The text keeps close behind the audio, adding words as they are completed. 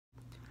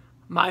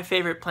My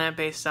favorite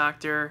plant-based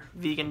doctor,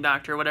 vegan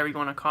doctor, whatever you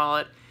want to call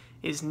it,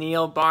 is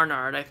Neal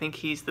Barnard. I think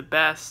he's the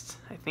best.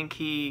 I think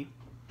he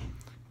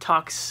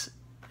talks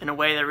in a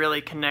way that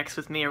really connects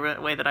with me, a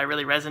way that I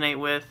really resonate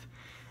with.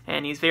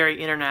 And he's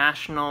very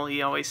international.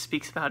 He always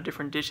speaks about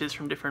different dishes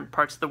from different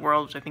parts of the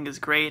world, which I think is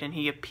great. And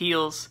he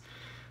appeals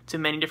to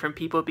many different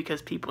people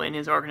because people in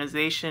his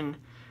organization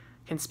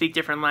can speak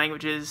different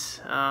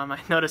languages. I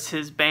noticed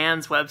his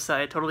band's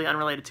website, totally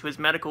unrelated to his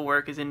medical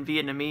work, is in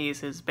Vietnamese,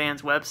 his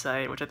band's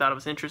website, which I thought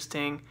was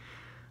interesting.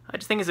 I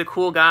just think he's a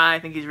cool guy. I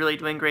think he's really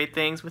doing great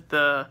things with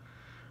the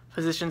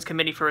Physicians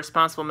Committee for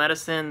Responsible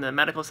Medicine, the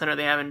medical center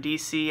they have in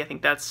DC. I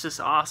think that's just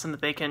awesome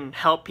that they can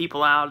help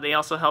people out. They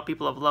also help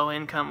people of low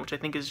income, which I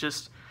think is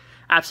just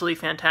absolutely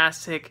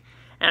fantastic.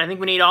 And I think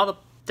we need all the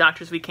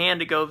doctors we can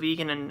to go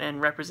vegan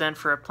and represent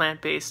for a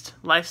plant-based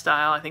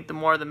lifestyle. I think the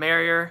more the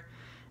merrier.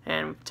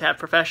 And to have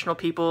professional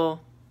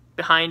people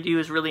behind you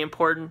is really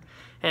important.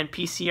 And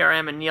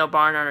PCRM and Neal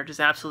Barnard are just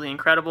absolutely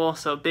incredible.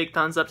 So big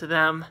thumbs up to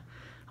them.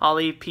 I'll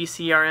leave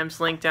PCRM's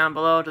link down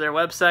below to their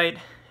website.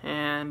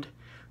 And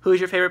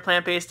who's your favorite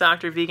plant-based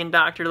doctor, vegan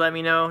doctor? Let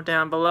me know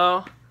down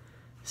below.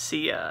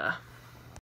 See ya.